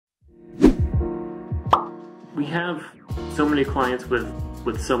We have so many clients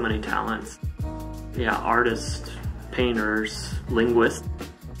with so many talents. Yeah, artists, painters, linguists,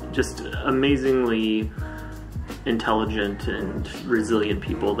 just amazingly intelligent and resilient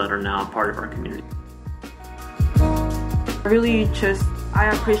people that are now part of our community. I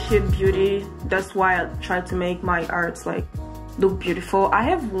appreciate beauty. That's why I try to make my arts like look beautiful. I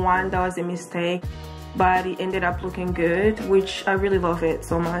have one that was a mistake, but it ended up looking good, which I really love it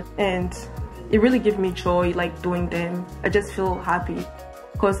so much. And it really gives me joy like doing them. I just feel happy.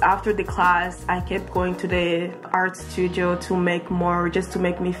 Because after the class, I kept going to the art studio to make more, just to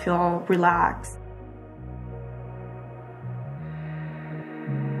make me feel relaxed.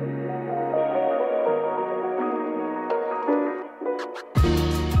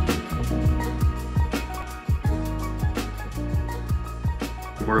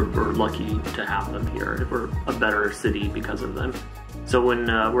 We're lucky to have them here. We're a better city because of them. So when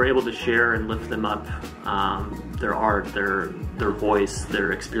we're able to share and lift them up, their art, their voice,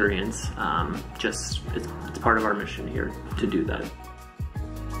 their experience, it's part of our mission here to do that.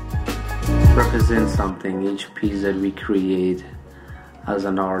 Represents something, each piece that we create as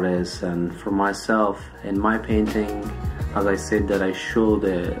an artist. And for myself, in my painting, as I said, that I show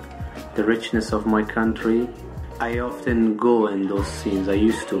the richness of my country. I often go in those scenes. I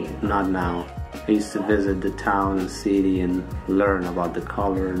used to, not now. I used to visit the town and city and learn about the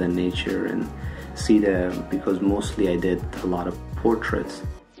color, the nature, and see because mostly I did a lot of portraits.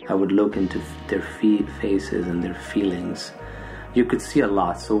 I would look into their faces and their feelings. You could see a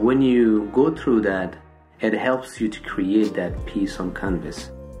lot. So when you go through that, it helps you to create that piece on canvas.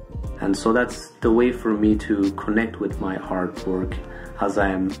 And so that's the way for me to connect with my artwork as I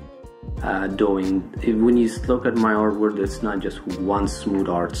am doing. When you look at my artwork, it's not just one smooth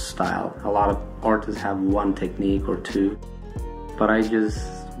art style. A lot of artists have one technique or two, but I just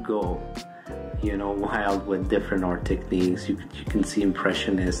go, wild with different art techniques. You can see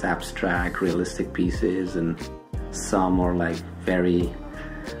impressionist, abstract, realistic pieces, and some are like very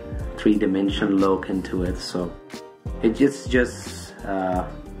three-dimensional look into it. So it just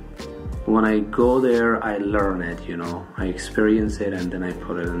when I go there, I learn it, I experience it, and then I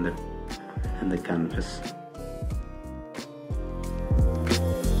put it in the canvas.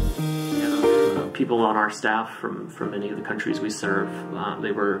 People on our staff from many of the countries we serve,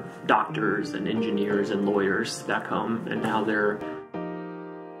 they were doctors and engineers and lawyers back home, and now they're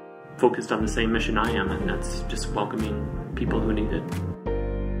focused on the same mission I am, and that's just welcoming people who need it.